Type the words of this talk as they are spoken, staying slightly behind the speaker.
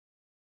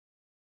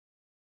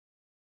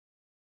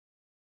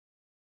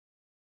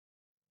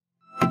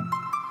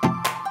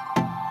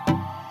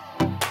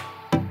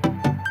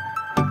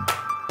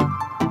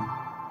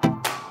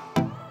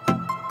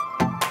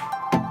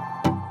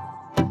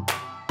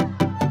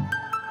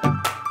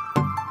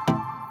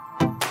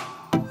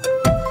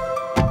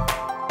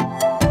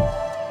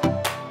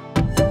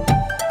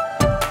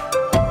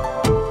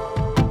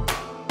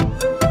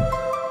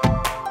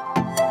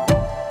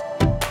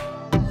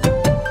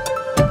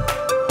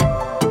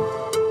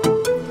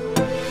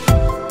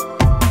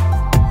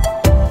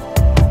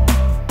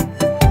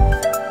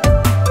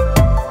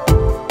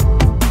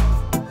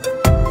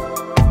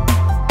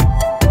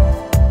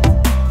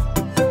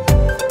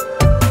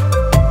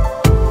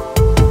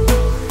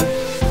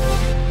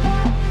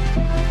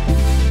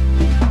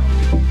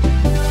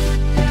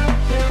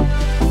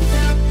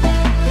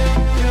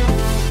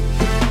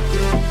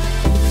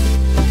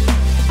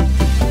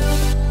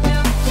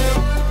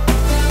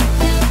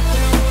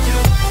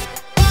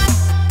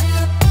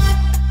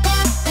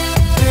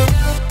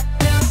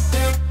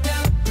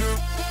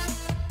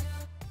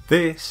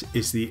This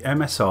is the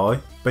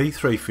MSi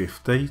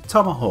B350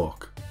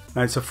 Tomahawk.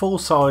 Now it's a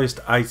full-sized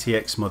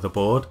ATX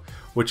motherboard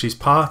which is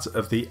part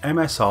of the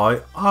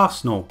MSi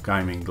Arsenal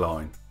gaming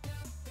line.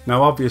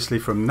 Now obviously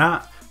from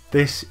that,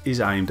 this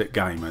is aimed at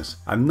gamers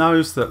and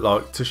those that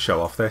like to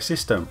show off their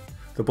system.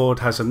 The board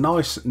has a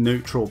nice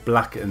neutral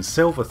black and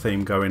silver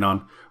theme going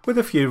on with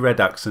a few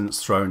red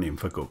accents thrown in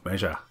for good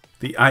measure.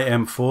 The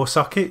AM4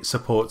 socket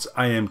supports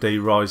AMD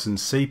Ryzen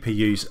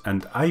CPUs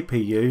and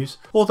APUs,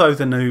 although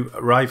the new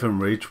Raven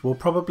Ridge will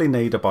probably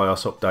need a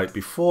BIOS update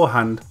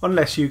beforehand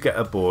unless you get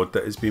a board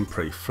that has been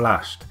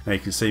pre-flashed. Now you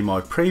can see my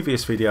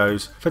previous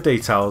videos for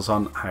details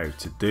on how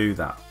to do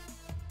that.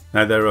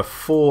 Now there are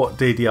 4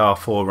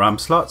 DDR4 RAM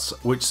slots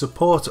which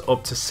support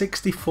up to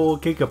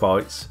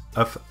 64GB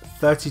of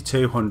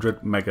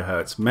 3200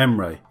 MHz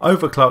memory,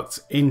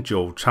 overclocked in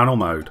dual channel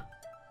mode.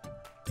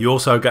 You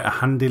also get a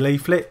handy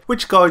leaflet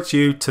which guides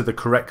you to the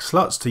correct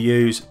slots to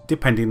use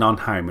depending on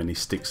how many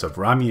sticks of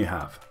RAM you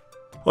have.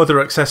 Other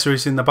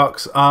accessories in the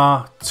box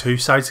are 2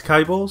 SATA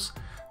cables,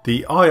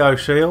 the IO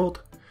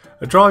shield,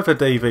 a driver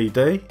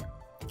DVD,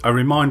 a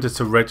reminder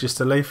to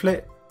register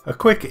leaflet, a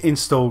quick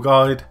install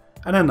guide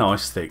and a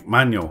nice thick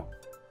manual.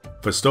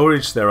 For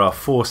storage there are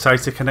 4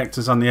 SATA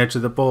connectors on the edge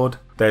of the board.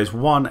 There's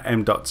one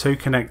M.2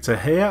 connector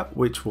here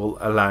which will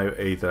allow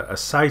either a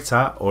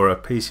SATA or a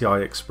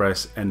PCI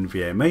Express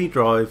NVMe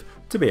drive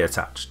to be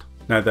attached.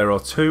 Now there are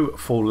 2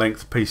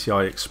 full-length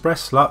PCI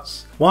Express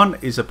slots. One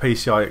is a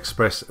PCI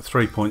Express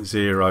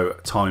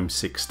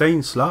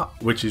 3.0x16 slot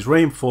which is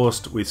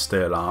reinforced with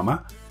steel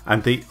armour,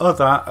 and the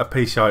other a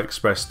PCI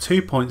Express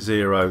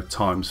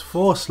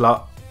 2.0x4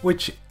 slot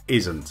which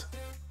isn't.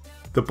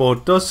 The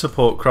board does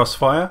support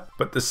Crossfire,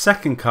 but the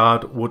second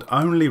card would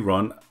only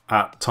run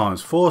at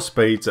 ×4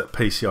 speeds at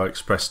PCI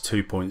Express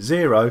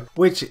 2.0,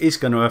 which is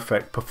going to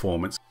affect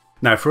performance.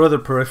 Now for other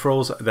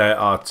peripherals there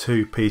are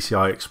 2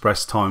 PCI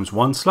Express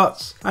 ×1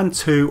 slots and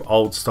 2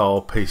 old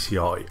style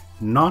PCI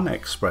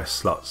non-express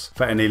slots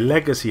for any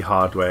legacy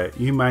hardware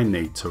you may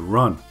need to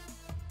run.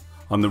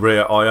 On the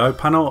rear I/O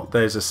panel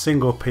there's a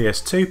single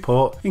PS2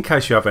 port in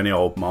case you have any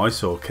old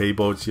mice or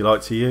keyboards you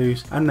like to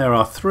use, and there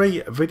are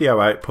 3 video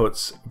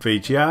outputs: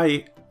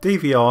 VGA,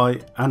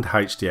 DVI and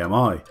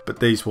HDMI, but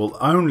these will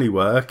only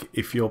work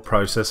if your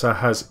processor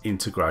has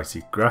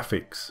integrated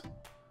graphics.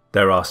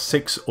 There are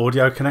 6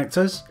 audio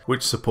connectors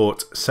which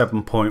support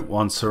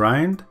 7.1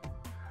 surround,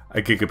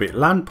 a gigabit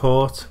LAN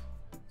port,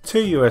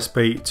 2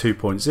 USB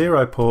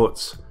 2.0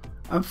 ports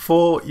and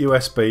 4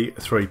 USB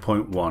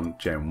 3.1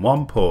 Gen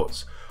 1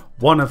 ports.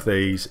 One of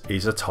these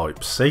is a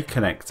Type-C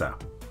connector.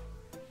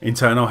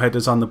 Internal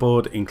headers on the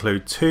board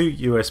include 2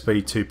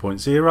 USB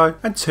 2.0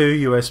 and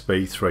 2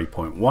 USB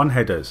 3.1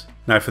 headers.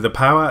 Now for the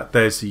power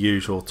there's the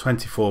usual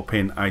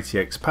 24-pin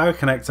ATX power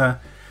connector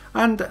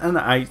and an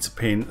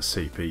 8-pin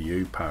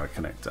CPU power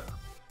connector.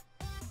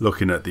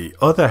 Looking at the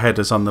other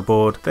headers on the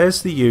board,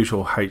 there's the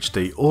usual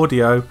HD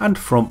audio and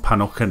front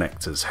panel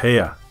connectors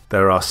here.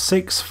 There are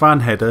 6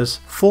 fan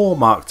headers, 4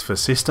 marked for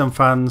system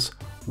fans,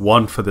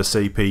 1 for the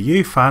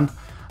CPU fan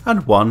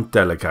and 1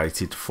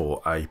 delegated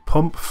for a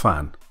pump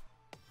fan.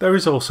 There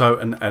is also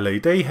an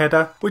LED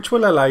header which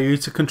will allow you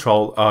to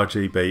control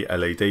RGB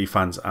LED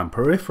fans and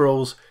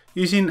peripherals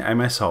using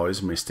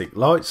MSi's Mystic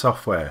Light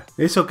software.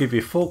 This will give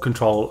you full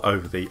control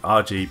over the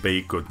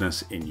RGB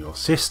goodness in your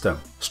system.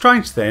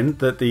 Strange then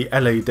that the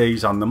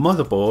LEDs on the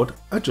motherboard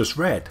are just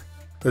red.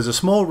 There's a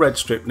small red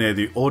strip near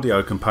the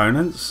audio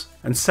components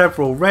and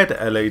several red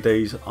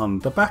LEDs on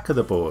the back of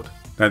the board.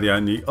 Now the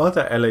only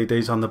other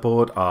LEDs on the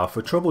board are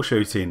for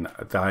troubleshooting.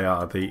 They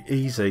are the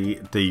Easy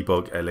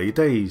Debug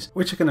LEDs,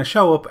 which are going to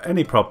show up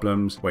any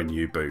problems when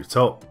you boot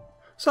up.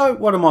 So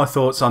what are my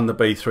thoughts on the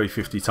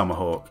B350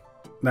 Tomahawk?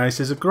 Now this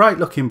is a great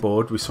looking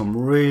board with some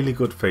really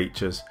good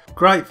features,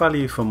 great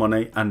value for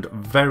money and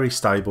very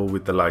stable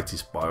with the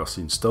latest BIOS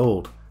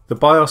installed. The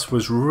BIOS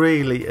was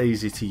really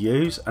easy to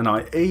use and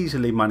I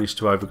easily managed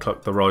to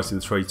overclock the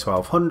Ryzen 3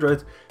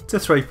 1200 to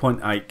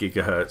 3.8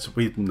 GHz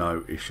with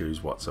no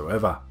issues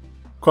whatsoever.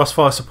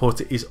 Crossfire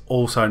support is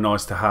also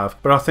nice to have,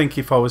 but I think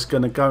if I was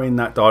going to go in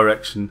that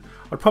direction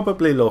I'd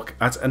probably look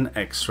at an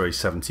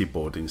X370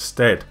 board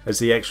instead, as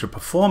the extra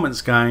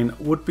performance gain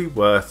would be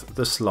worth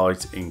the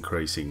slight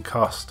increase in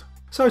cost.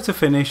 So to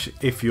finish,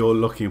 if you're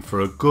looking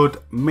for a good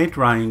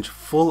mid-range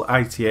full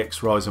ATX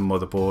Ryzen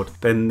motherboard,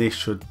 then this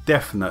should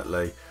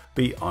definitely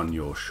be on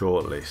your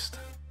shortlist.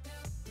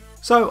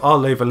 So I'll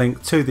leave a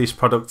link to this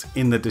product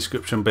in the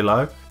description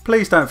below.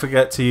 Please don't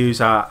forget to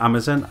use our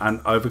Amazon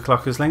and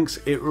Overclockers links,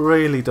 it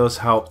really does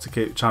help to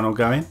keep the channel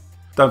going.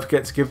 Don't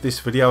forget to give this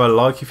video a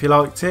like if you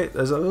liked it.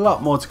 There's a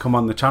lot more to come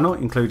on the channel,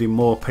 including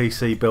more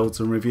PC builds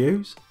and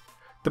reviews.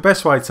 The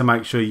best way to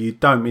make sure you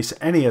don't miss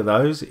any of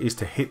those is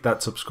to hit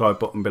that subscribe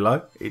button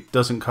below. It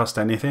doesn't cost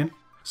anything.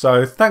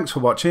 So thanks for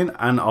watching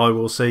and I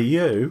will see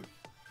you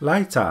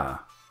later.